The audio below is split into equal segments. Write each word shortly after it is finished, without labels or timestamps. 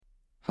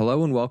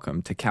Hello and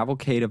welcome to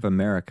Cavalcade of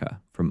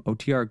America from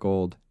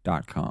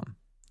OTRGold.com.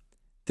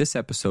 This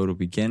episode will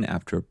begin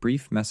after a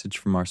brief message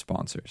from our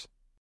sponsors.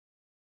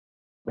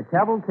 The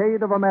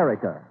Cavalcade of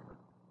America.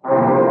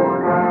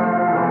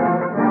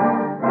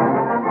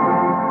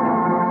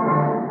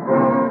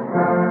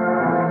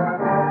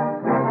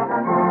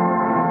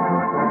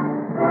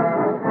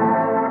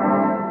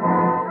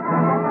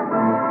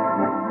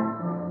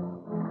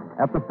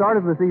 At the start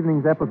of this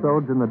evening's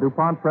episodes in the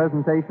DuPont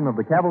presentation of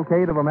the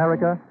Cavalcade of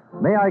America,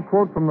 may I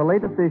quote from the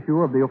latest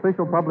issue of the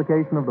official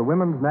publication of the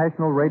Women's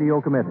National Radio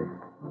Committee.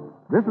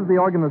 This is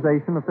the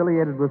organization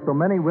affiliated with so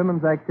many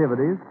women's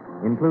activities,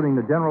 including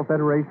the General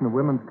Federation of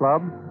Women's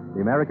Clubs,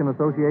 the American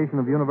Association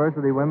of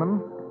University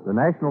Women, the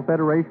National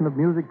Federation of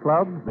Music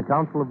Clubs, the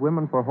Council of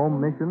Women for Home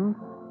Missions,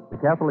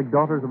 the Catholic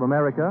Daughters of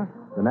America,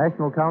 the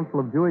National Council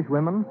of Jewish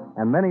Women,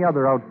 and many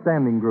other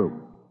outstanding groups.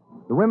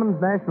 The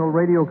Women's National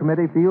Radio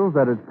Committee feels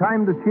that it's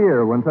time to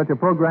cheer when such a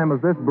program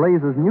as this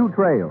blazes new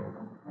trails.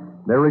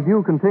 Their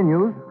review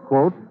continues,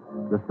 quote,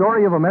 "The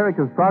story of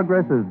America's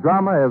progress is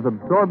drama as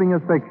absorbing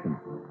as fiction,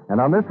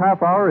 and on this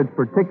half hour it's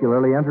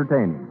particularly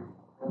entertaining.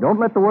 Don't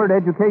let the word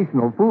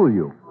educational fool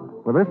you,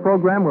 for this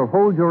program will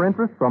hold your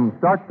interest from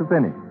start to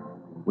finish.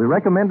 We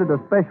recommend it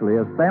especially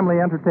as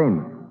family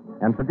entertainment,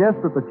 and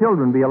suggest that the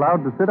children be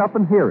allowed to sit up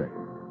and hear it.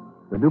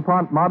 The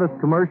DuPont modest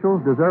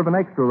commercials deserve an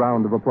extra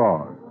round of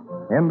applause."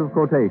 End of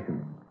quotation.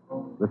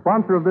 The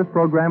sponsor of this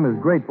program is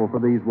grateful for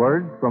these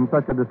words from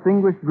such a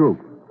distinguished group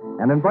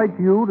and invites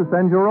you to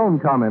send your own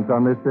comments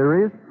on this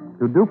series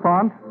to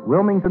DuPont,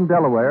 Wilmington,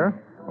 Delaware,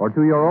 or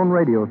to your own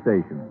radio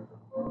station.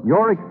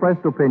 Your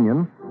expressed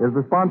opinion is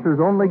the sponsor's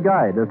only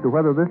guide as to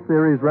whether this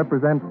series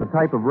represents the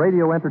type of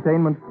radio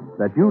entertainment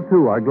that you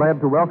too are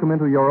glad to welcome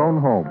into your own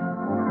home.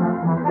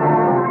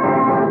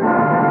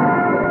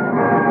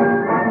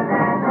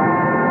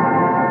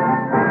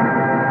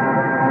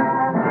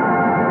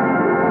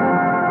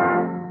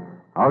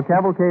 Our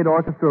Cavalcade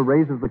Orchestra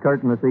raises the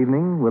curtain this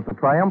evening with the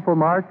Triumphal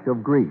March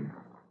of Greece.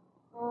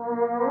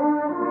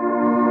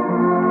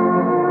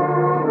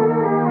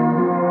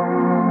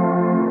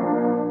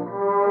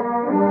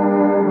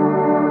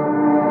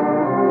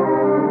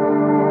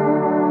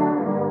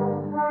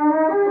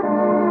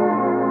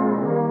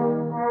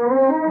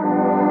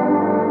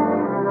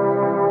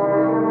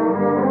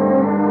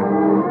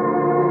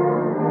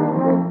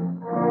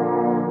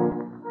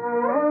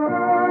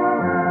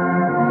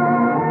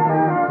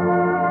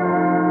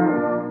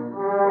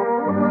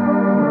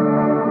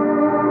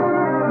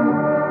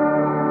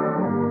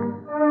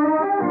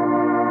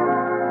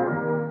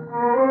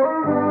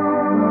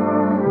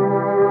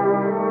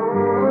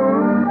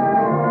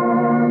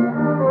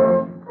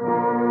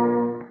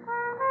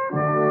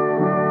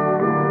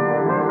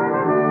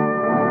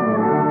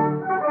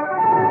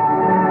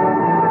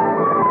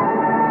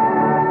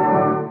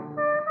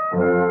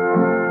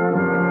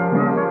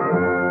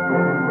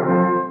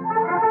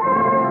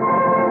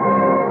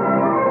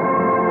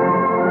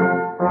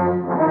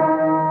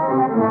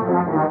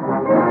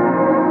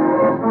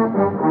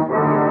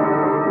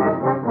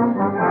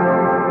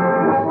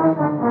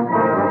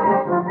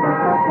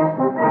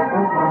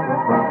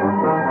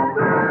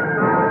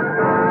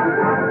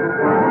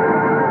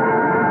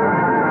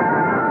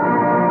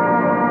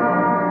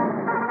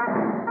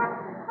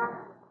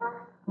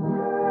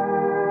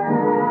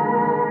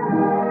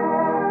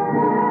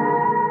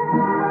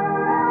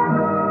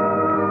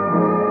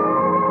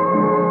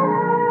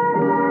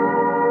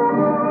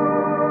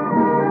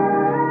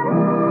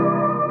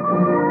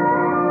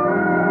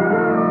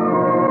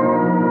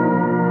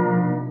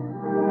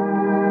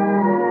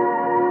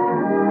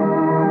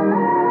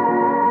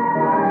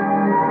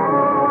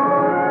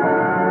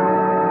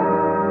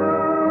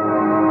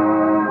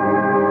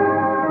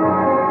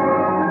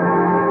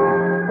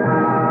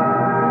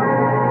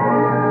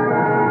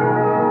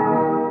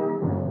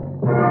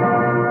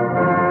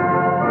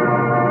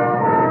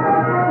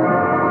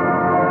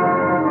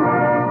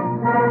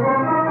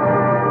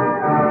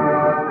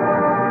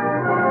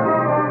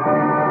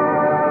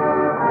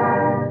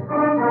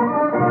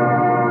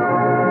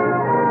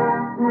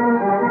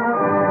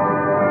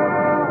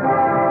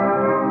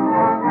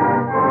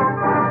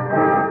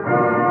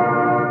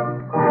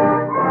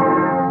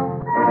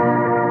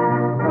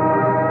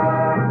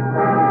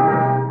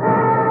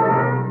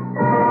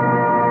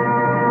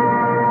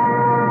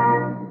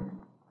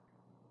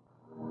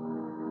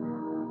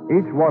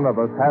 Each one of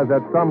us has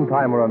at some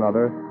time or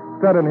another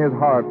said in his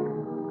heart,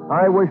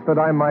 "I wish that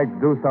I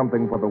might do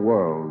something for the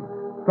world,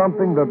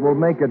 something that will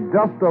make it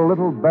just a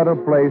little better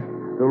place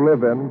to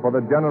live in for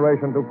the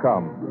generation to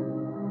come."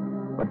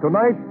 But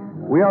tonight,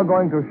 we are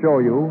going to show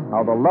you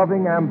how the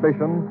loving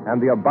ambition and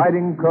the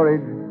abiding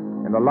courage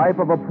in the life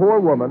of a poor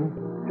woman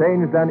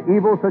changed an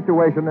evil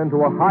situation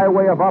into a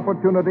highway of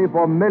opportunity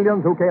for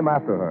millions who came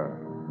after her.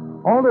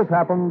 All this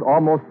happened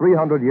almost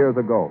 300 years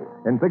ago,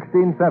 in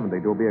 1670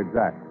 to be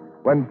exact,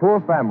 when poor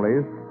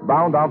families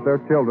bound out their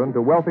children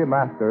to wealthy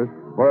masters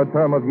for a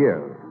term of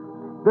years.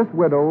 This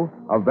widow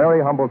of very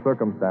humble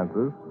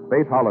circumstances,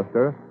 Faith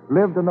Hollister,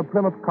 lived in the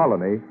Plymouth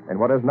colony in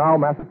what is now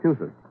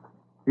Massachusetts.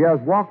 She has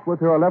walked with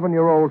her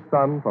 11-year-old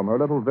son from her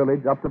little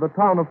village up to the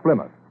town of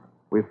Plymouth.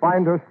 We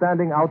find her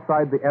standing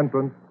outside the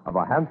entrance of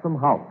a handsome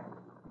house.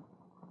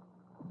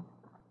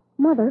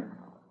 Mother.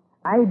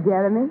 Hi,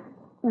 Jeremy.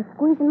 You're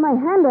squeezing my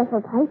hand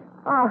awful tight.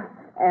 Oh,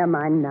 am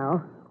I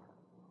now?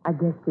 I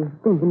guess she's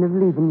thinking of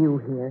leaving you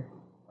here.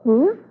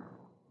 Here?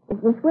 Is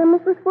this where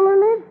Mrs. Fuller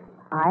lives?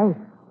 Aye.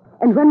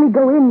 And when we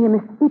go in, you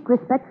must speak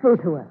respectful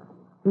to her.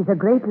 She's a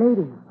great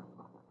lady.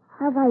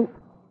 Have I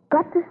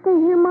got to stay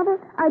here,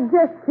 Mother? I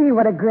just see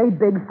what a great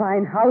big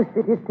fine house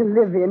it is to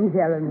live in,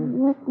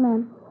 Jeremy. Yes,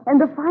 ma'am. And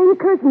the fine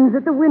curtains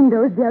at the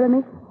windows,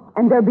 Jeremy.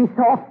 And there'll be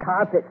soft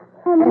carpets.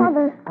 And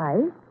Mother,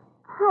 Aye?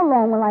 how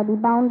long will I be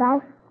bound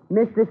out?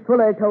 Mrs.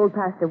 Fuller told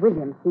Pastor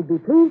Williams she'd be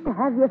pleased to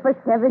have you for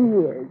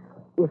 7 years,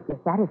 if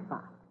you're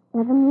satisfied.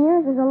 7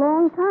 years is a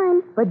long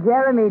time. But,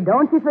 Jeremy,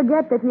 don't you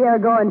forget that you are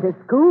going to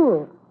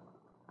school.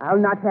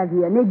 I'll not have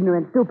you an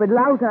ignorant, stupid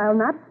lout, I'll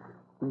not.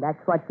 And that's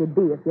what you'd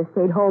be if you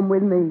stayed home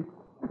with me.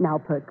 Now,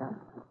 Perka,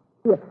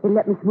 here,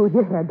 let me smooth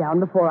your hair down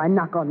before I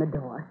knock on the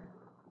door.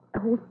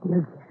 Hold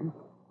still, Jeremy.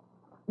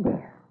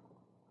 There.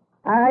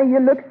 You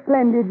look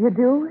splendid, you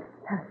do.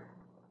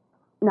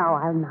 Now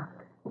I'll knock.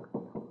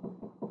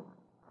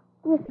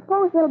 Do you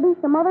suppose there'll be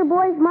some other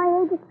boys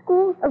my age at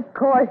school? Of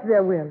course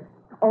there will.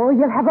 Oh,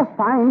 you'll have a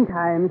fine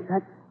time,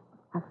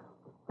 son.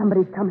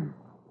 Somebody's coming.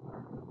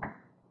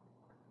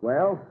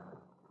 Well?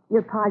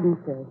 Your pardon,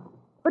 sir.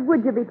 But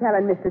would you be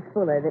telling Mrs.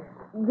 Fuller that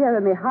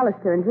Jeremy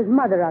Hollister and his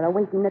mother are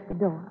waiting at the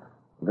door?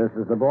 This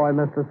is the boy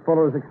Mrs.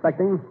 Fuller is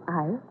expecting?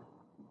 Aye.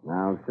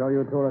 I'll show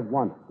you to her at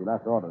once. She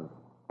left orders.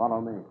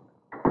 Follow me.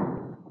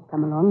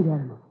 Come along,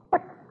 Jeremy.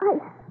 But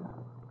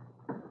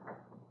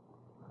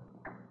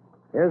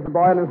Here's the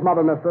boy and his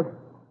mother, mistress.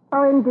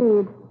 Oh,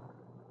 indeed.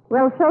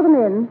 Well, show them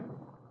in.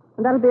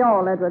 And that'll be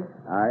all, Edward.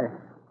 Aye.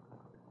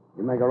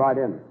 You may go right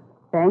in.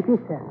 Thank you,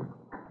 sir.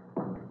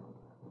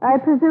 I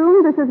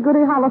presume this is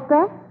Goody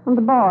Hollister and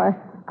the boy.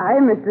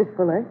 Aye, Mrs.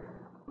 Fuller.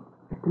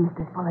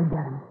 Mr. Fuller,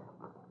 Jeremy.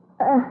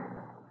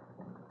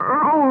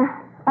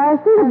 I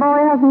see the boy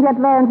hasn't yet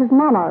learned his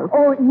manners.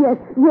 Oh,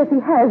 yes, he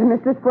has,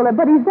 Mrs. Fuller,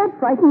 but he's that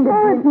frightened that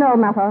Oh, it's no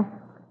matter.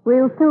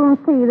 We'll soon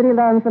see that he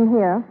learns them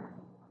here.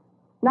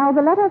 Now,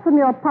 the letter from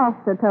your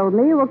pastor told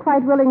me you were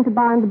quite willing to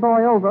bind the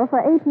boy over for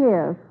 8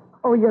 years.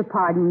 Oh, your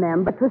pardon,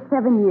 ma'am, but for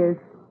 7 years.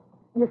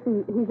 You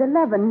see, he's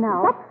 11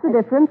 now. What's the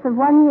difference of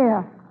 1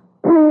 year?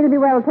 He'll be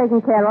well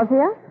taken care of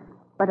here.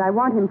 But I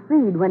want him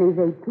freed when he's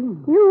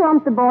 18. You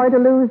want the boy to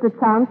lose the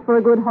chance for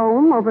a good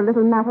home over a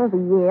little matter of a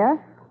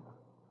year?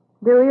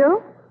 Do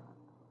you?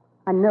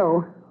 I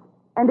know.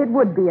 And it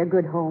would be a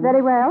good home.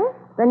 Very well.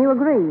 Then you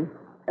agree.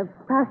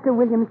 Pastor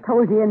Williams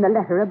told you in the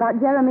letter about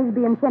Jeremy's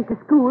being sent to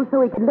school so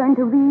he could learn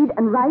to read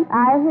and write.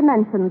 He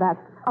mentioned that.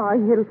 Oh,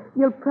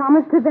 you'll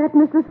promise to that,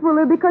 Mrs.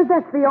 Fuller, because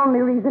that's the only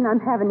reason I'm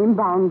having him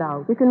bound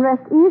out. You can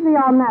rest easy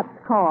on that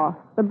score.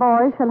 The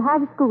boy shall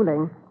have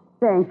schooling.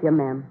 Thank you,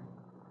 ma'am.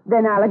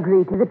 Then I'll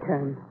agree to the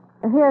terms.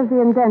 Here's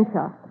the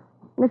indenture.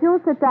 And if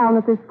you'll sit down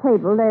at this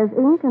table, there's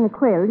ink and a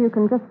quill. You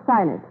can just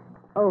sign it.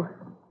 Oh,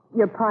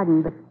 your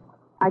pardon, but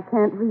I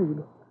can't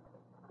read.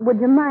 Would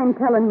you mind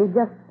telling me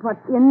just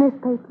what's in this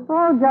paper?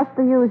 Oh, just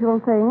the usual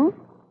thing.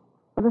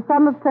 For the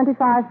sum of £25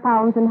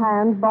 in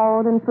hand,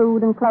 board and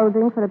food and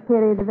clothing for a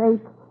period of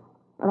 8,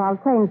 well, I'll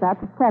change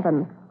that to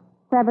 7.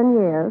 7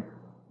 years.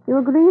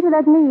 You agree to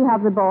let me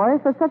have the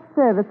boy for such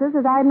services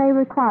as I may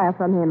require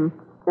from him.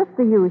 Just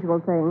the usual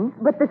thing.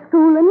 But the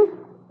schooling?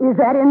 Is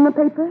that in the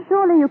paper?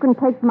 Surely you can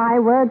take my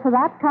word for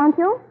that, can't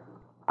you?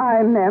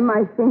 Aye, ma'am,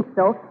 I think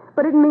so.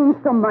 But it means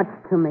so much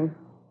to me.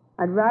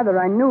 I'd rather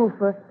I knew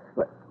for...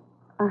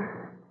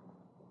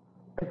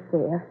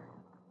 there.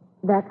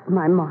 That's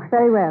my mark.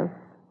 Very well.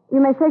 You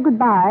may say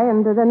goodbye,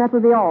 and then that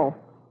will be all.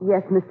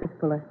 Yes, Mrs.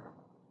 Fuller.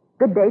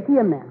 Good day to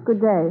you, ma'am.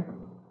 Good day.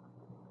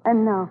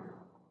 And now,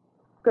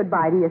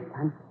 goodbye to your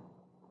son.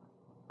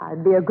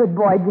 I'll be a good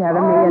boy,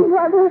 Jeremy.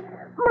 Oh,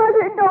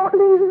 Mother, don't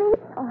leave me.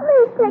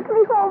 Please take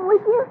me home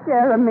with you.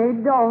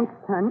 Jeremy, don't,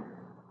 son.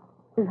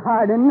 It's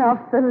hard enough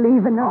the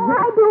leaving of you.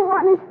 I do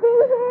want to stay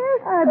here.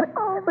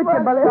 But you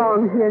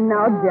belong here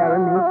now,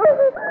 Jeremy.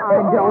 I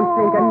don't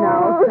think of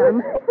now, son.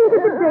 Think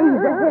of the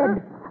days ahead.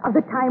 Of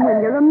the time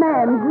when you're a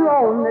man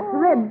grown that's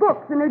read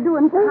books and are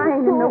doing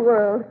fine in the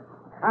world.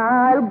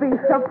 I'll be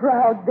so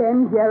proud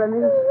then,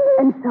 Jeremy.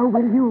 And so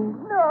will you.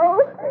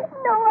 No,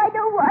 I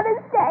don't want to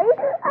stay.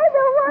 I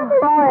don't want to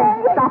Boy,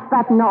 stay. stop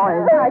that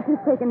noise. He's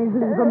taken his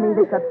leave of me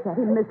that's upset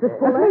him, Mrs.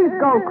 Fuller. Please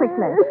go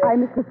quickly. Aye,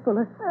 Mrs.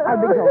 Fuller. I'll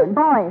be going.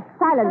 Boy,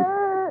 silence.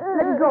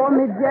 Let go of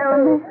me,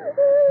 Jeremy.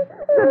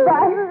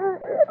 Goodbye.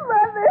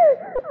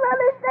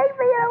 Mother, take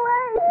me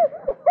away.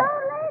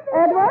 Don't leave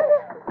me.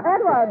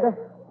 Edward.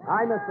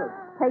 Aye, mistress.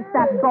 Take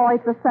that boy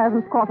to the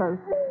servants' quarters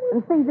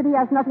and see that he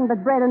has nothing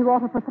but bread and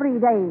water for 3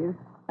 days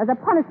as a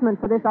punishment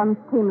for this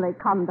unseemly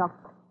conduct.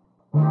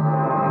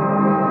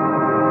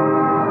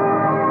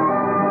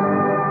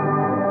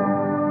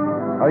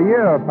 A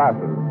year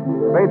passes.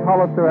 Faith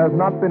Hollister has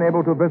not been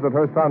able to visit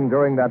her son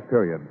during that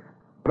period.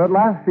 But at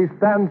last she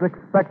stands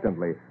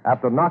expectantly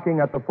after knocking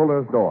at the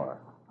Fuller's door.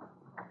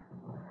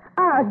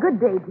 good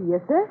day to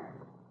you, sir.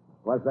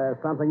 Was there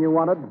something you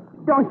wanted?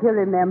 Don't you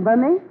remember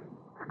me?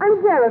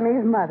 I'm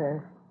Jeremy's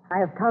mother. I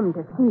have come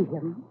to see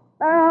him.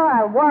 Oh,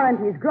 I'll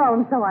warrant he's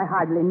grown so I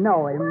hardly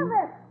know him.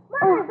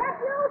 Mother, is that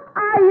you?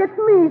 Aye, it's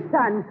me,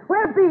 son.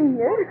 Where be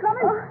you?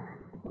 Coming?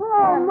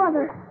 Oh,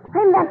 Mother.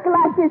 I'm not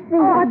glad to see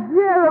you. Oh,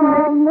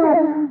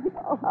 Jeremy.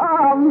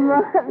 Oh,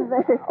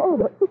 Mother. Oh,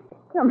 but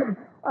come on.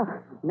 Oh,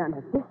 none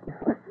of this.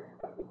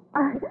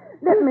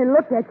 Let me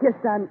look at you,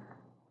 son.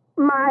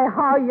 My,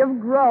 how you've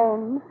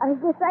grown. I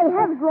guess I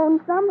have grown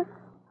some.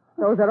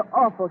 Those are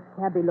awful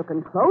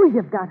shabby-looking clothes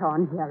you've got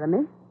on,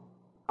 Jeremy.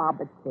 Ah,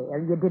 but there,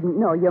 you didn't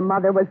know your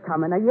mother was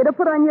coming, or you'd have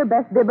put on your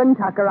best bib and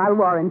tucker, I'll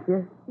warrant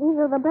you. These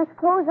are the best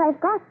clothes I've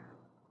got.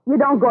 You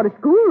don't go to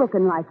school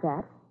looking like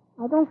that.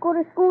 I don't go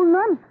to school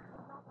none.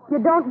 You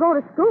don't go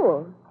to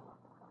school.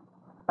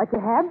 But you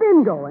have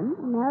been going.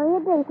 Nary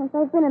a day since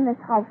I've been in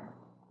this house.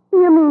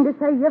 You mean to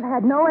say you've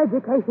had no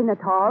education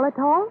at all?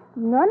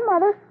 None,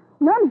 Mother.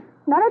 None.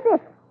 Not a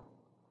bit.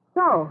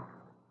 So,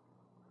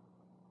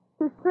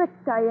 too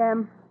strict I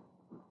am.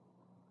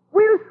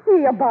 We'll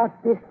see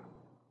about this.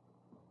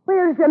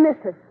 Where's your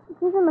missus?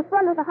 She's in the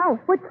front of the house.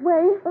 Which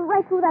way?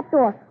 Right through that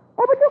door.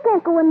 Oh, but you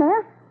can't go in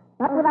there.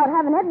 Not without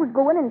having Edward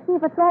go in and see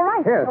if it's all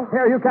right.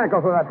 Here, you can't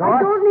go through that door.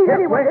 I don't need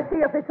Here, anyone wait. to see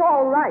if it's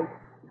all right.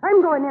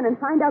 I'm going in and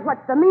find out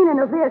what's the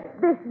meaning of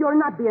this. You're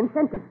not being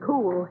sent to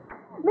school.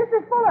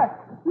 Mrs. Fuller!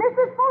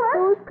 Mrs. Fuller!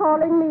 Who's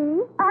calling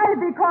me? I'll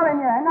be calling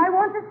you, and I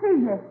want to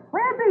see you.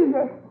 Where be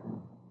you?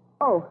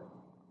 Oh,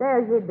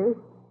 there you be.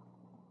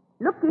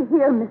 Looky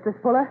here, Mrs.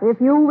 Fuller.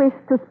 If you wish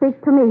to speak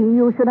to me,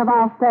 you should have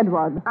asked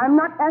Edward. I'm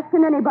not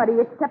asking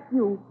anybody except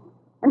you.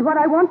 And what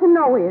I want to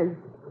know is,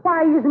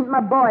 why isn't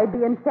my boy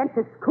being sent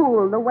to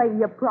school the way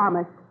you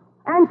promised?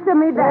 Answer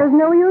me that. There's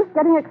no use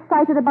getting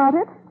excited about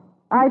it.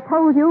 I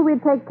told you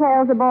we'd take care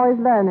of the boy's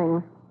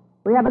learning.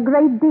 We have a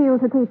great deal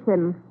to teach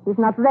him. He's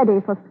not ready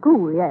for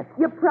school yet.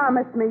 You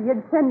promised me you'd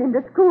send him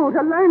to school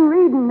to learn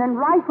reading and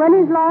writing. When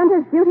he's learned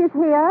his duties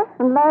here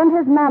and learned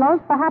his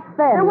manners, perhaps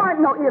then. There weren't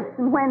no ifs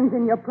and whens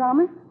in your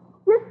promise.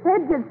 You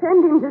said you'd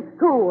send him to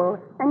school,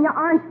 and you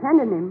aren't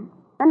sending him.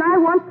 And I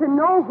want to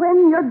know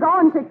when you're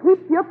going to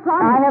keep your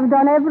promise. I have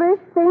done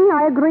everything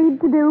I agreed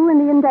to do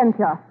in the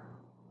indenture.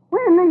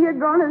 When are you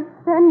going to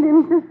send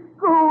him to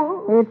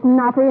school? It's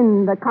not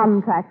in the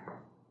contract.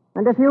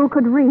 And if you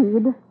could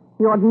read,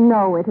 you'd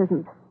know it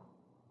isn't.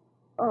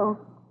 Oh,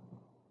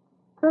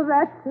 so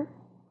that's it.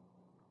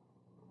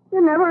 You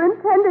never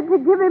intended to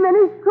give him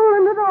any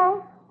schooling at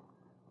all.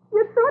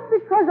 You thought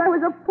because I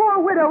was a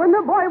poor widow and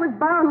the boy was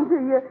bound to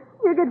you,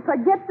 you could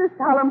forget the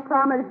solemn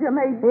promise you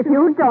made. If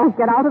you don't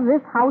get out of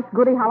this house,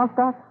 Goody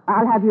Hollister,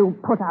 I'll have you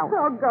put out.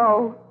 I'll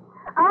go.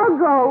 I'll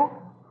go.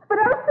 But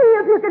I'll see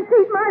if you can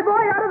keep my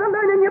boy out of the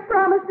learning you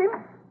promised him.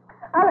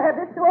 I'll have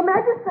this to a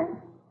magistrate.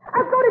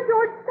 I'll go to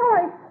George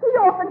Story. He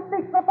often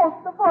speaks for folks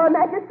before a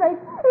magistrate.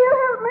 He'll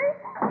help me.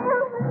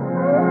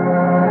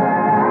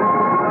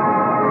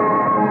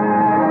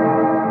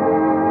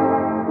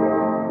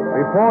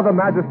 Before the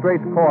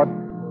magistrate's court,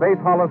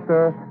 Faith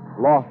Hollister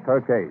lost her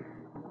case.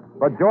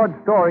 But George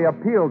Story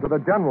appealed to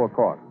the general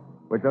court,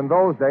 which in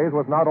those days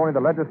was not only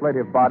the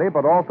legislative body,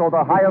 but also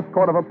the highest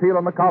court of appeal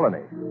in the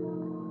colony.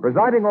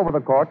 Presiding over the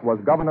court was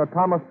Governor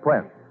Thomas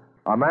Prince,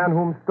 a man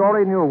whom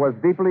Story knew was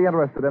deeply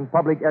interested in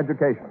public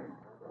education.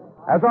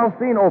 As our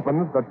scene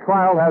opens, the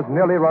trial has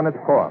nearly run its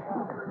course.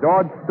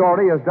 George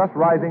Story is just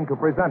rising to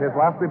present his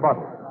last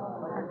rebuttal.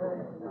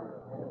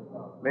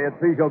 May it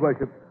please your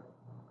worship,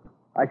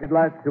 I should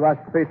like to ask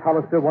Faith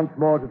Hollister once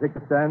more to take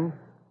the stand.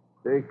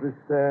 Take the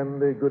stand,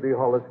 Goody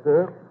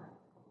Hollister.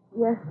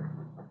 Yes,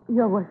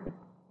 your worship.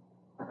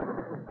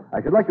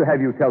 I should like to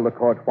have you tell the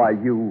court why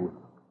you,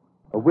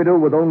 a widow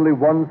with only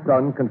one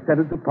son,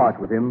 consented to part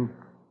with him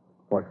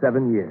for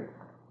 7 years.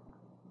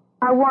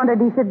 I wanted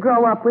he should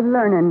grow up with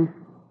learning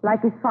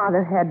like his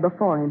father had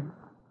before him.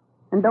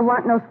 And there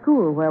wasn't no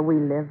school where we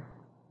live.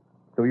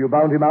 So you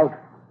bound him out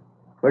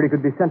where he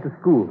could be sent to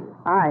school?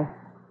 Aye.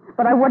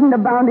 But I wouldn't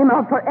have bound him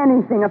out for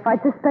anything if I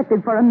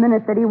suspected for a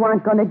minute that he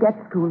weren't going to get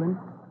schooling.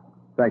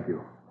 Thank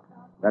you.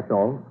 That's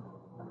all.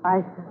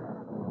 Aye, sir.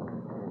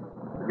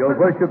 Your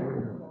worship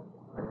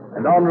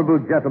and honorable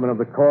gentlemen of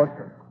the court,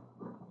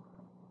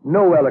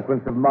 no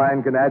eloquence of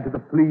mine can add to the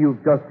plea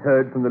you've just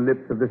heard from the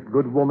lips of this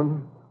good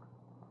woman.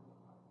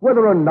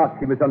 Whether or not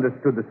she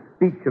misunderstood the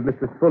speech of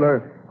Mrs.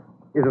 Fuller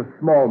is of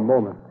small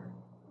moment.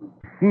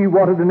 She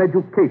wanted an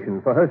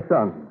education for her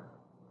son.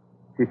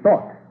 She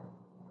thought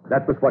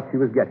that was what she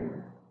was getting.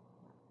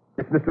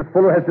 If Mr.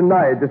 Fuller has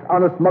denied this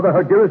honest mother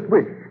her dearest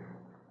wish,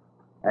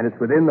 and it's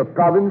within the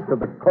province of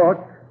the court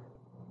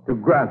to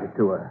grant it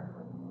to her.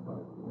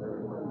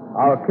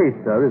 Our case,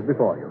 sir, is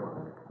before you.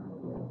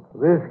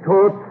 This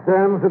court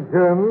stands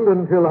adjourned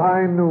until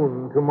high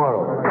noon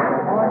tomorrow.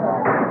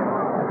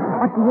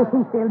 What do you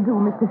think they'll do,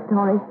 Mr.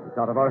 Story? It's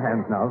out of our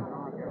hands now.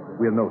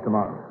 We'll know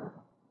tomorrow.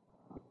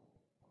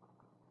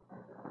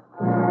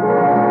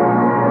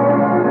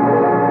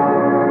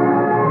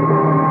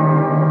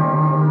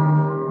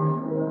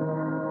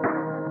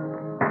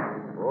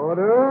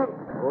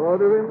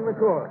 Order in the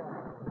court.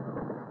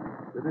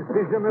 The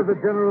decision of the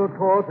General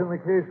Court in the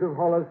case of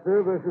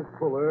Hollister versus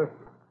Fuller.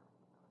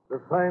 The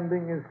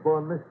finding is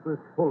for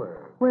Mistress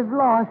Fuller. We've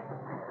lost.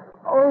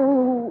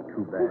 Oh.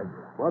 Too bad.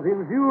 But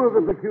in view of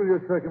the peculiar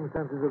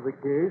circumstances of the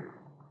case,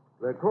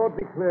 the court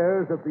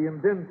declares that the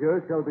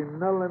indenture shall be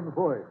null and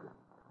void,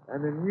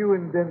 and a new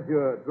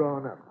indenture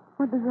drawn up.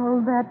 What does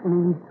all that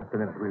mean? Just a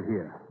minute, we'll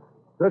hear.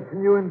 Such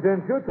new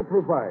indenture to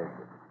provide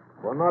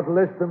for not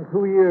less than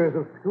 2 years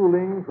of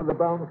schooling for the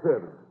bound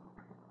servant.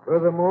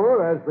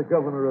 Furthermore, as the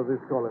governor of this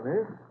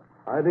colony,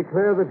 I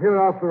declare that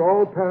hereafter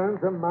all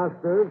parents and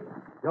masters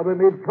shall be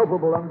made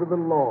culpable under the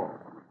law,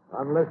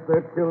 unless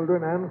their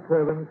children and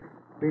servants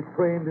be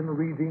trained in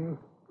reading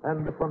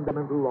and the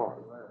fundamental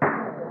laws.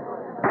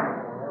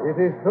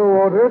 It is so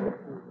ordered.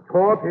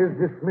 Court is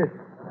dismissed.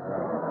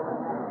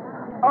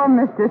 Oh,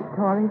 Mr.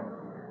 Story,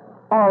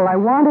 all I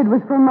wanted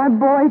was for my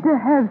boy to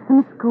have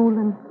some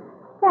schooling.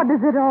 What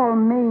does it all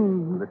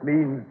mean? It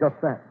means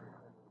just that.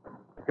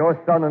 Your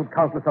son and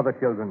countless other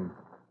children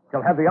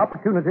shall have the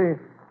opportunity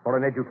for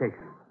an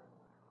education.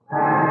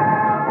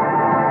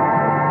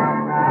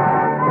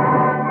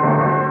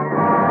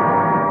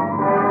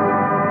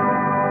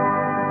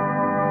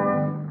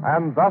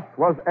 And thus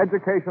was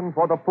education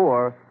for the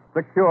poor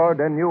secured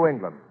in New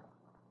England.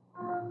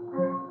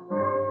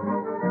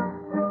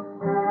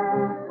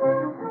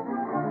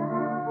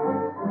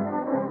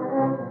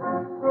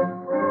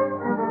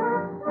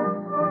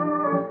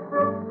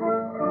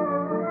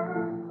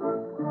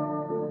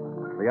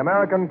 The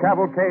American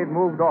cavalcade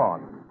moved on.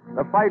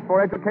 The fight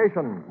for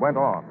education went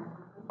on.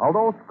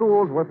 Although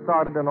schools were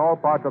started in all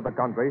parts of the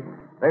country,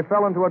 they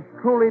fell into a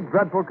truly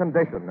dreadful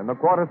condition in the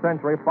quarter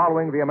century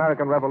following the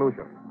American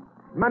Revolution.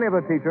 Many of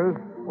the teachers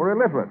were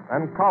illiterate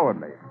and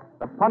cowardly,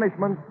 the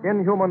punishments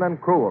inhuman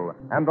and cruel,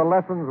 and the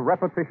lessons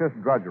repetitious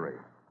drudgery.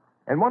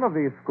 In one of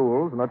these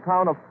schools, in the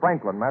town of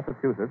Franklin,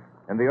 Massachusetts,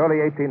 in the early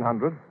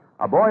 1800s,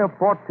 a boy of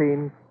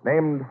 14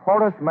 named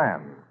Horace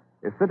Mann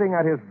is sitting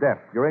at his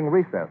desk during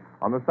recess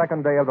on the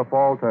second day of the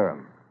fall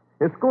term.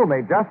 His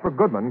schoolmate, Jasper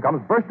Goodman,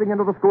 comes bursting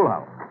into the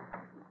schoolhouse.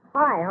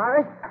 Hi,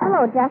 Horace.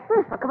 Hello,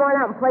 Jasper. Well, come on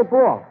out and play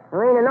ball.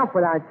 There ain't enough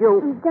without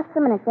you. Just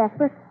a minute,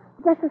 Jasper.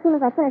 Just as soon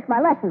as I finish my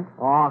lesson.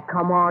 Oh,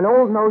 come on.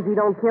 Old Nosey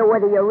don't care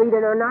whether you read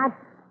it or not.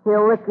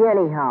 He'll lick you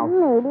anyhow.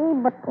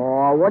 Maybe, but...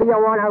 Oh, what do you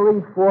want to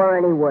read for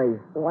anyway?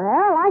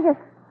 Well, I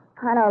just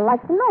kind of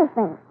like to know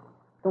things.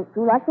 Don't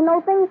you like to know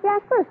things,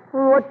 Jasper?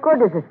 What good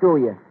does it do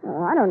you?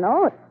 Oh, I don't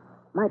know. It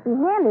might be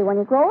handy when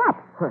you grow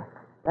up.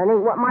 That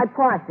ain't what my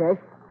pa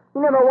says. He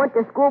never went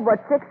to school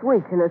but 6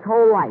 weeks in his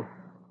whole life.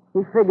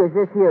 He figures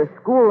this here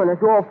schooling is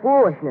all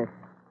foolishness.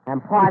 And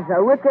Pa's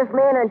the richest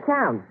man in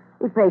town.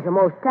 He pays the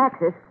most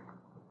taxes.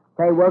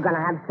 Say, we're going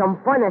to have some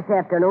fun this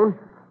afternoon.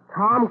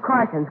 Tom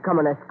Carson's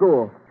coming to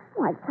school.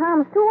 Why,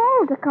 Tom's too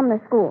old to come to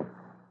school.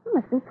 He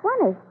must be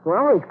 20.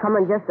 Well, he's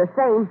coming just the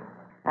same.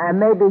 And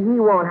maybe he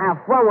won't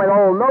have fun with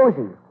old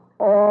Nosey.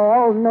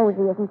 Oh, old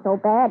Nosey isn't so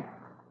bad.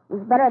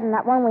 He's better than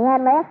that one we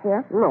had last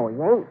year. No, he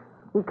ain't.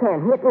 He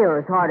can't hit near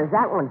as hard as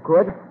that one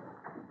could.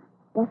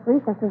 Guess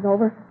recess is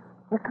over.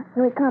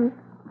 Here he comes.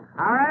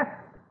 Horace?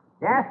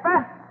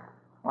 Jasper?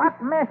 What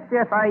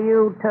mischief are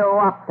you two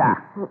up to?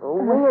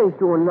 We ain't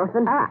doing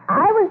nothing.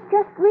 I was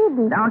just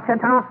reading. Don't you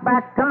talk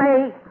back to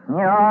me.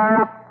 You're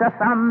up to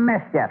some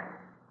mischief.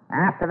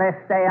 After this,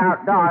 stay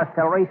outdoors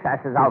till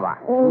recess is over.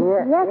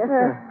 Yes,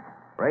 sir.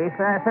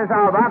 Recess is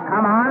over.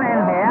 Come on in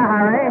here.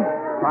 Hurry.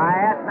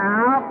 Quiet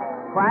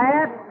now.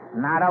 Quiet.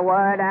 Not a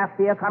word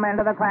after you come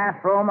into the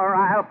classroom, or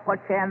I'll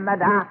put you in the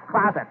dark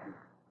closet.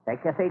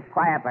 Take your seats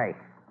quietly.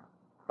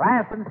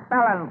 Class and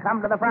spelling,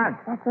 come to the front.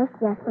 That's us,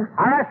 Jasper.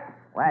 Horace,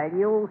 will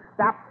you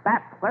stop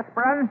that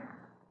whispering?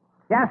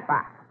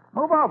 Jasper,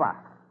 move over.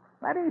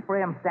 Let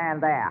Ephraim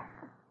stand there.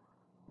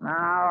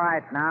 All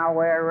right, now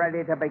we're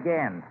ready to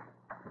begin.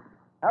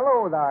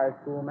 Hello there,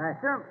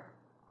 schoolmaster.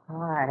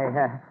 Why,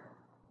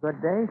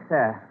 good day,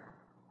 sir.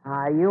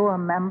 Are you a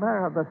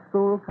member of the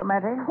school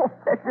committee? Oh,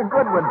 that's a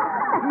good one.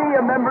 Me,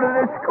 a member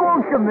of the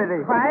school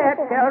committee. Quiet,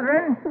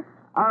 children.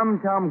 I'm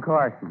Tom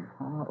Carson.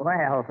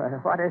 Well,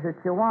 what is it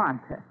you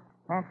want?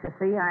 Can't you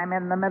see I'm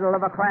in the middle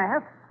of a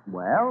class?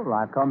 Well,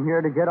 I come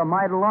here to get a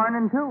mite of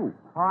learning, too.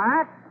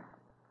 What?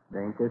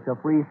 Ain't this a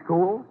free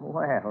school?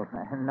 Well,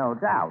 no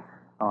doubt.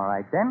 All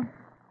right, then.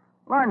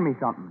 Learn me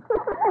something.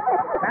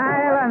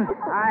 Silence!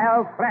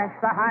 I'll thrash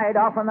the hide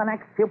off on the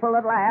next pupil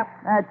that laughs.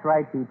 That's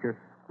right, teacher.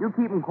 You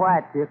keep 'em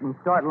quiet, Dick, and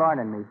start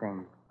learning me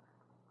things.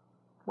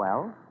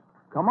 Well,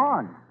 come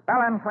on.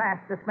 Spelling class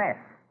dismissed.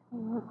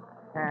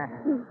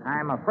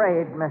 I'm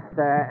afraid,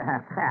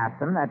 Mr.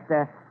 Carson,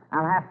 that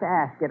I'll have to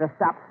ask you to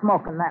stop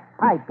smoking that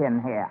pipe in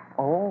here.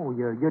 Oh,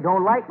 you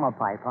don't like my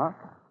pipe, huh?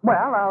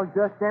 Well, I'll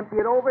just empty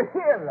it over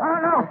here, then. Oh,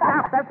 no,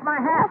 stop. That's my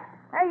hat.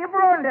 Hey, you've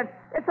ruined it.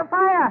 It's a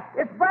fire.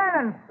 It's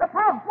burning. The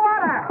pump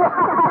water.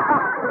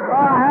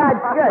 Oh,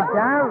 that's good,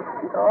 Tom.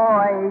 Oh,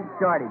 I ain't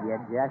started yet,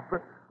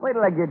 Jasper. Wait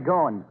till I get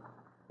going.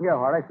 Here,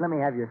 Horace, let me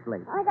have your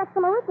slate. I got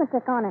some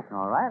arithmetic on it.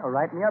 All right, I'll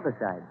write on the other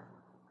side.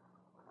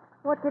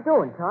 What you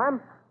doing,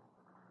 Tom?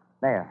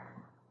 There.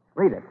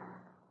 Read it.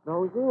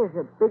 Nosy is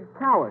a big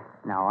coward.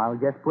 Now, I'll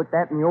just put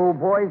that in the old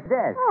boy's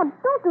desk. Oh,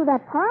 don't do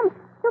that, Tom.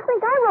 He'll think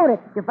I wrote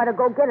it. You better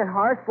go get it,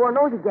 Horace, before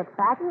Nosy gets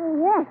back.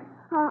 Yes.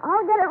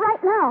 I'll get it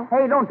right now.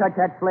 Hey, don't touch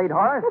that slate,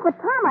 Horace. Oh, but,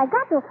 Tom, I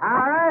got to...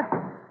 Horace,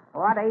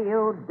 what are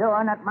you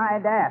doing at my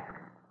desk?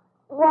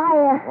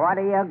 Why, What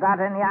do you got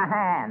in your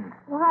hand?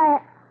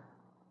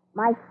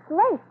 my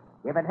slate.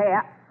 Give it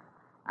here.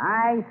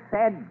 I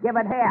said give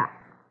it here.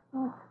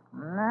 Oh.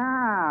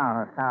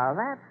 No, so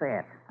that's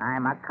it.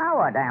 I'm a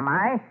coward, am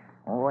I?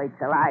 Wait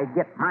till I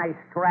get my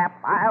strap.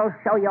 I'll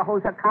show you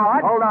who's a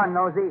coward. Hold on,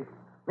 Nosy.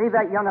 Leave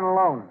that young'un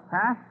alone.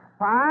 Huh?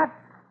 What?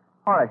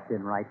 Horace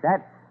didn't write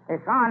that.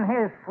 It's on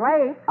his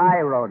slate. I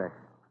wrote it.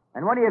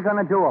 And what are you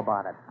going to do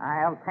about it?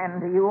 I'll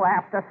tend to you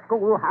after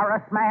school,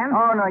 Horace man.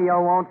 Oh, no, you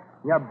won't.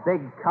 You big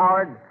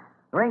coward.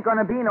 There ain't going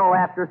to be no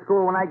after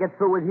school when I get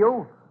through with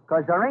you.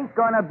 Because there ain't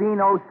going to be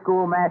no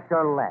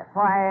schoolmaster left.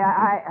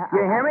 Why,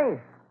 You hear me?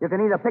 You can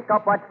either pick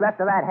up what's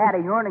left of that hat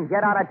of yourn and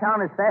get out of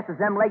town as fast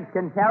as them legs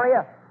can carry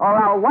you, or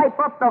I'll wipe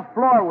up the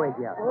floor with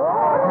you.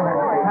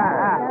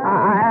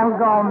 I'll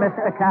go,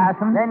 Mr.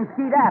 Carson. Then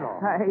skedaddle.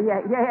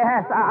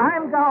 Yes,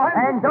 I'm going.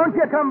 And don't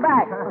you come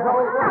back.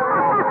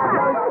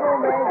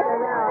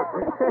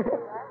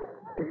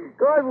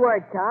 Good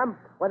work, Tom.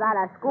 Without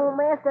a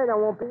schoolmaster, there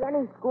won't be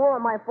any school,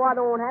 and my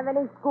father won't have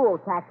any school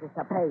taxes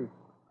to pay.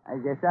 I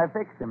guess I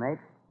fixed him, mate.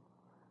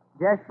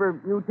 Jasper,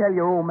 you tell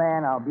your old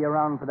man I'll be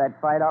around for that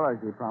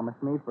 $5 he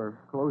promised me for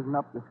closing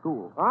up the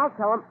school. I'll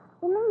tell him.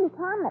 You mean,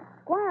 Tom, that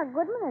Squire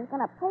Goodman is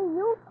going to pay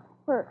you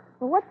for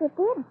what you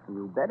did?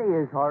 You bet he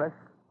is, Horace.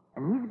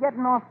 And he's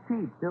getting off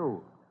cheap,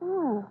 too.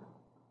 Oh.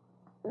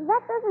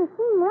 That doesn't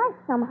seem right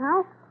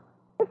somehow.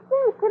 It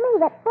seems to me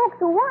that folks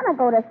who want to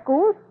go to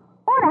school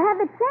ought to have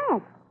the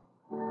chance.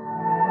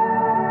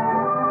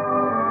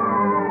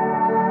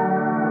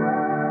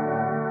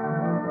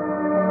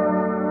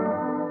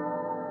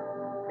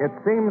 It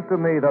seems to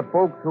me that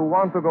folks who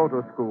want to go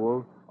to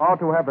school ought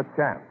to have a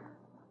chance.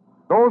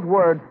 Those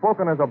words,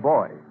 spoken as a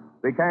boy,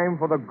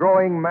 became for the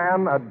growing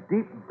man a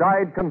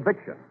deep-dyed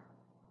conviction.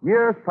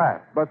 Years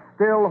pass, but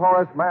still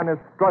Horace Mann is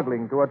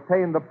struggling to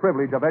attain the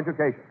privilege of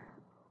education.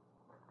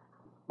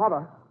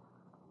 Mother,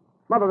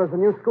 there's a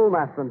new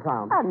schoolmaster in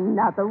town.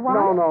 Another one?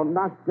 No,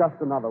 not just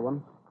another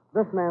one.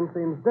 This man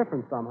seems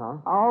different somehow.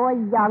 Oh, a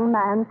young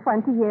man,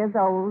 20 years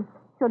old.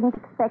 Shouldn't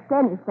expect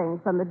anything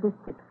from the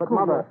district But,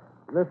 school. Mother,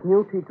 this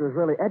new teacher is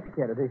really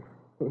educated.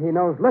 He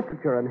knows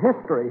literature and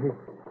history.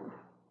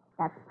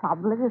 That's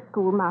probably the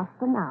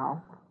schoolmaster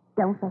now.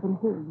 Don't let him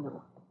hear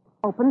you.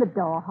 Open the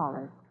door,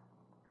 Horace.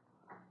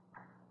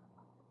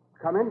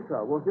 Come in,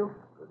 sir, won't you?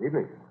 Good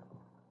evening.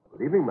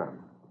 Good evening, ma'am.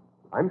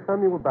 I'm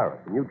Samuel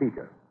Barrett, the new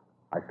teacher.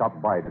 I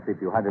stopped by to see if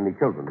you had any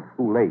children of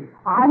school age.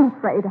 I'm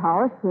afraid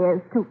Horace here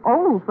is too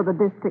old for the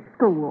district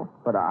school.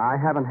 But I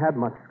haven't had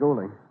much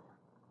schooling.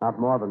 Not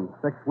more than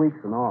 6 weeks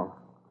in all.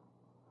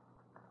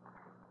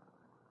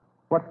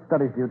 What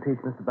studies do you teach,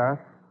 Mr. Barrett?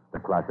 The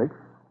classics,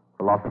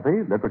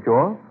 philosophy,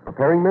 literature,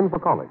 preparing men for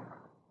college.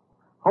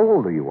 How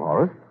old are you,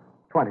 Horace?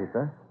 20,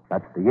 sir.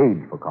 That's the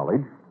age for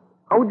college.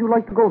 How would you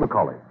like to go to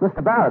college?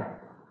 Mr. Barrett,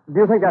 do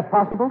you think that's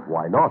possible?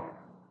 Why not?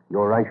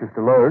 You're anxious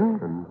to learn,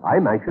 and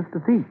I'm anxious to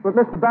teach. But,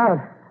 Mr.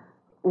 Barrett,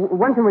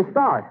 when can we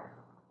start?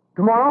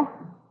 Tomorrow?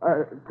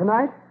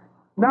 Tonight?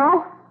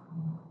 Now?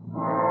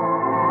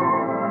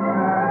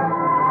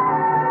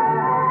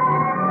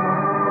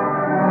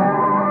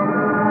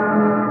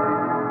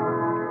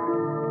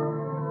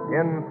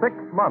 In 6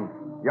 months,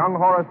 young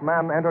Horace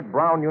Mann entered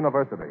Brown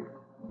University.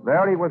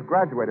 There he was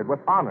graduated with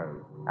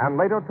honors and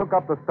later took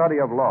up the study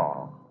of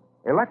law.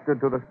 Elected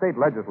to the state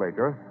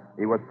legislature,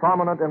 he was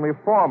prominent in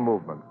reform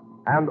movements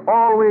and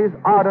always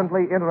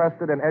ardently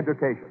interested in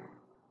education.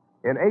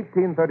 In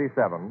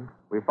 1837,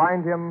 we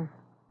find him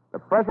the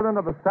president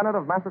of the Senate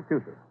of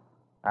Massachusetts.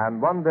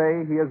 And one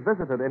day he is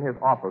visited in his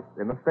office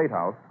in the State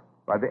House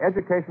by the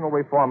educational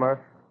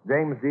reformer,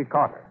 James D.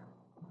 Carter.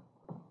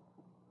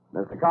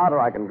 Mr. Carter,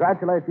 I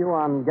congratulate you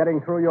on getting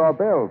through your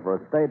bill for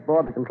a state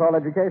board to control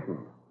education.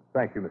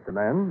 Thank you, Mr.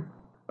 Mann.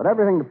 But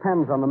everything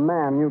depends on the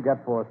man you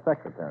get for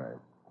secretary.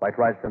 Quite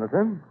right,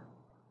 Senator.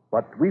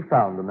 But we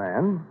found the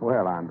man.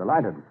 Well, I'm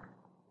delighted.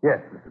 Yes,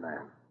 Mr.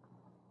 Mann.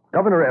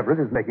 Governor Everett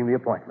is making the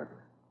appointment.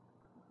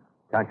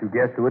 Can't you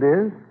guess who it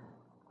is?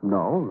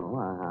 No,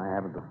 I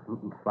haven't the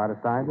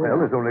slightest idea. Well,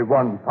 there's only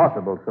one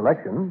possible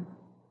selection.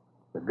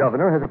 The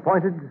governor has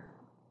appointed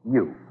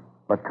you.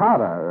 But,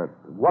 Carter,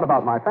 what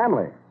about my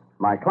family?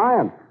 My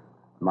clients?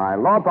 My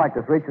law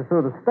practice reaches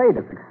through the state.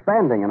 It's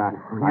expanding, and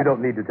You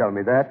don't need to tell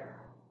me that.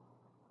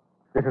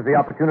 This is the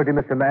opportunity,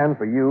 Mr. Mann,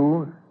 for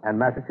you and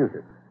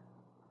Massachusetts.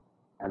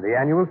 And the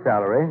annual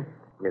salary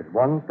is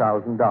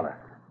 $1,000.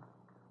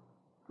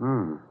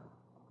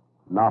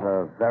 Not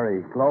a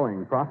very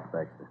glowing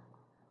prospect.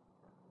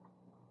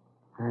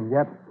 And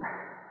yet,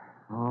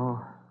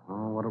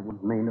 what it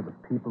would mean to the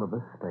people of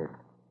this state.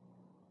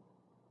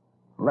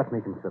 Let me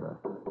consider.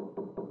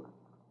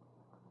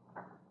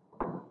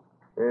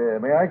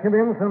 May I come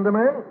in, Senator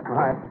Mann?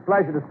 It's a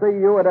pleasure to see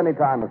you at any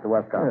time, Mr.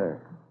 Westcott.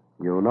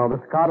 You know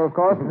Mr. Carter, of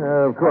course?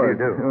 Of course.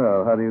 How do you do?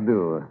 Well, how do you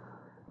do?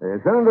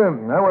 Senator,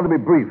 I want to be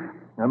brief.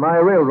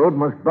 My railroad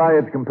must buy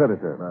its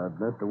competitor.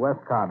 But Mr.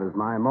 Westcott is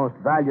my most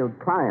valued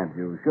client.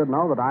 You should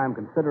know that I am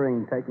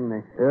considering taking the...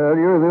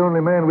 You're the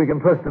only man we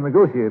can trust to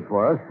negotiate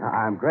for us.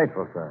 I'm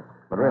grateful, sir.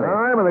 But really...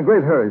 I'm in a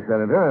great hurry,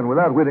 Senator, and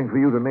without waiting for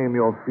you to name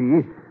your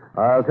fee,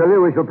 I'll tell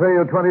you we shall pay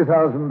you $20,000.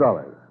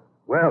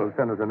 Well,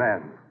 Senator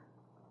Nance,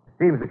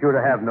 seems that you're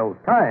to have no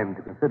time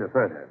to consider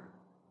further.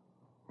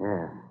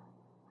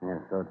 Yes,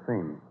 so it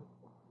seems.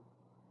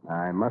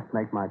 I must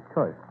make my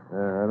choice.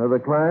 Another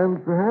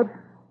client, perhaps?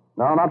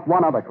 No, not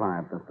one other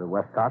client, Mr.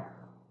 Westcott,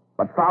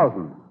 but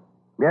thousands.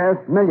 Yes,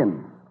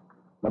 millions.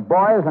 The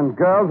boys and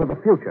girls of the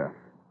future.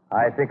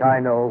 I think I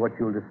know what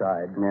you'll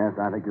decide. Yes,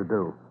 I think you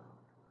do.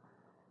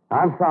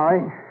 I'm sorry,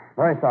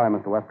 very sorry,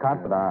 Mr.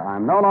 Westcott, but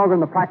I'm no longer in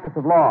the practice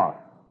of law.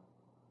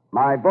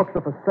 My books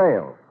are for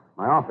sale.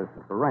 My office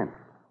is for rent.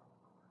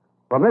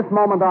 From this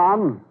moment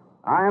on,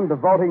 I am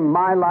devoting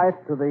my life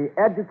to the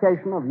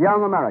education of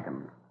young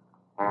Americans.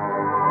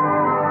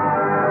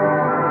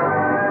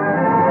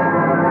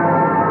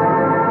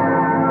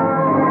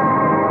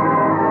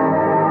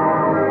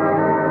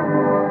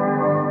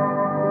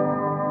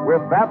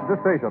 With that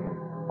decision,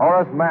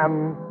 Horace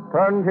Mann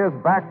turned his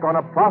back on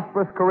a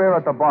prosperous career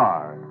at the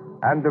bar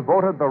and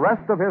devoted the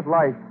rest of his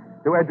life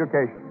to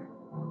education.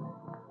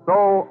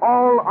 So,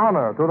 all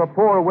honor to the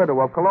poor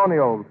widow of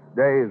colonial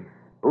days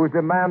whose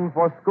demand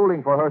for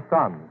schooling for her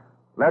son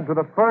led to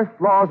the first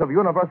laws of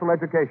universal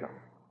education.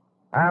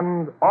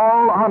 And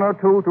all honor,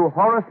 too, to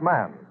Horace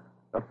Mann,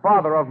 the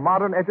father of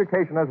modern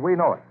education as we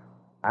know it,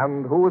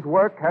 and whose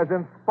work has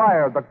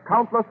inspired the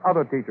countless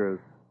other teachers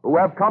who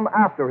have come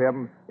after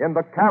him in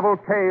the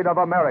cavalcade of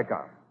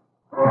America.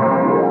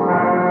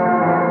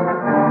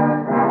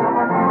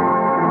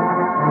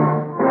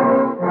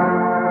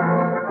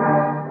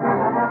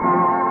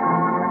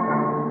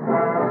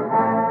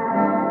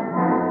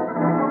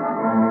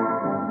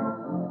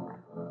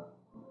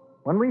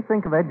 When we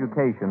think of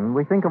education,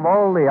 we think of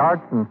all the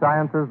arts and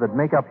sciences that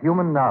make up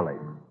human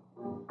knowledge.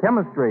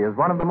 Chemistry is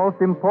one of the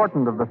most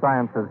important of the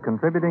sciences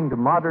contributing to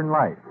modern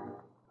life,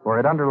 for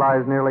it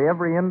underlies nearly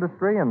every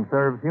industry and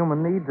serves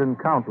human needs in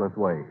countless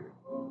ways.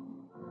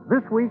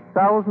 This week,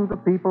 thousands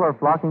of people are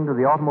flocking to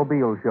the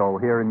automobile show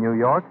here in New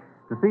York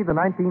to see the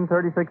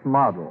 1936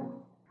 model,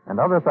 and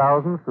other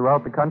thousands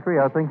throughout the country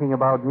are thinking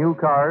about new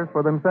cars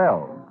for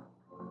themselves.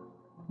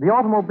 The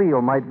automobile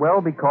might well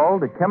be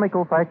called a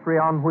chemical factory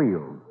on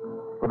wheels,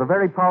 for the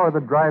very power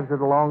that drives it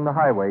along the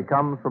highway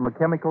comes from a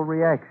chemical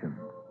reaction,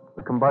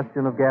 the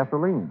combustion of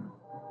gasoline.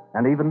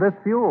 And even this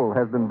fuel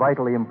has been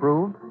vitally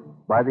improved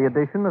by the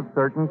addition of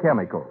certain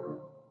chemicals.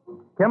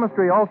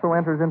 Chemistry also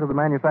enters into the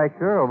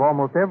manufacture of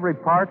almost every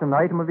part and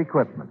item of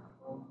equipment.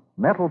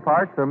 Metal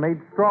parts are made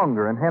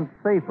stronger and hence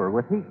safer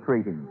with heat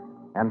treating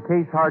and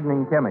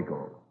case-hardening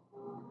chemicals.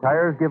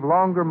 Tires give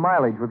longer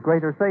mileage with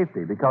greater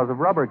safety because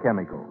of rubber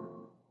chemicals.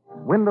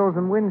 Windows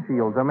and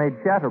windshields are made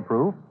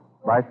shatterproof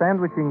by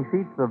sandwiching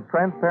sheets of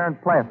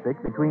transparent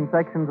plastic between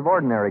sections of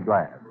ordinary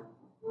glass.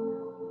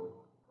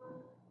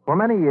 For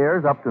many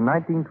years, up to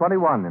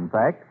 1921, in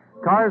fact,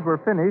 cars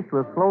were finished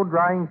with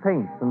slow-drying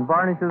paints and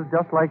varnishes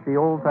just like the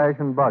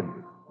old-fashioned buggy.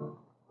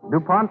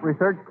 DuPont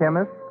research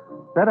chemists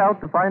set out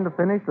to find a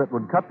finish that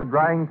would cut the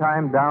drying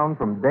time down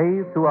from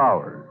days to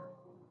hours.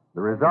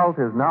 The result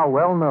is now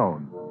well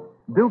known.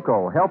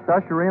 Duco helped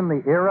usher in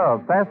the era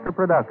of faster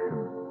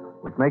production,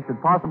 which makes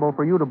it possible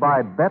for you to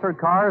buy better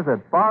cars at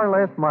far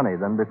less money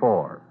than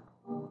before.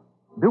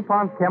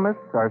 DuPont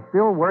chemists are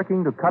still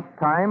working to cut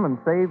time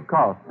and save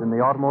costs in the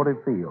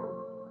automotive field.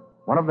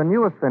 One of the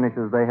newest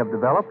finishes they have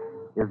developed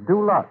is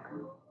Dulux,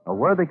 a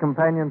worthy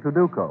companion to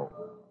Duco.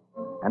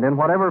 And in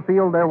whatever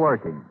field they're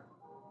working,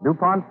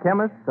 DuPont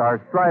chemists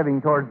are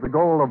striving towards the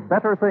goal of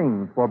better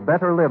things for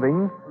better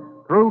living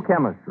through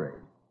chemistry.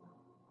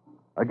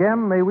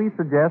 Again, may we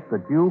suggest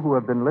that you who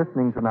have been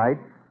listening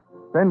tonight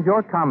send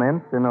your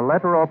comments in a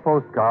letter or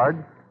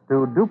postcard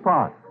to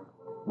DuPont,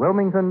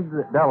 Wilmington,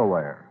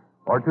 Delaware,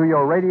 or to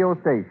your radio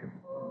station.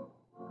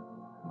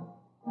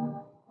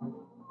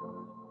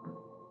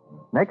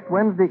 Next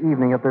Wednesday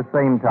evening at this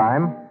same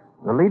time,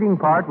 the leading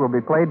part will be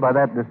played by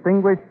that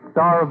distinguished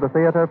star of the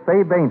theater,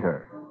 Fay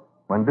Bainter,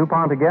 when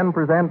DuPont again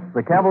presents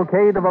The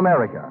Cavalcade of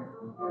America.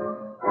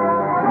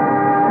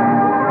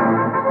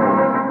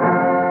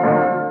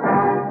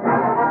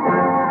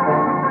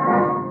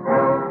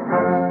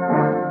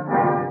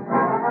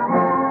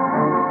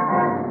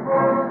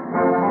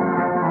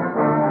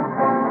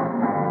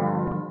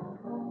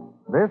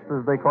 This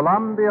is the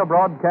Columbia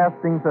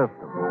Broadcasting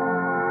System.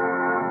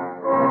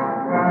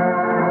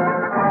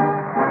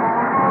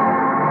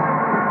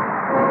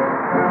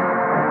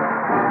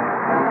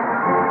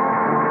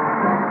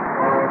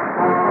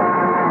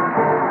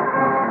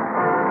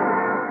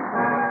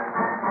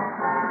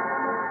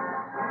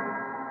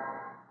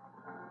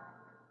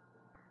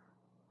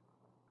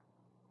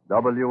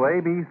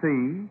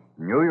 WABC,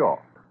 New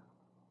York.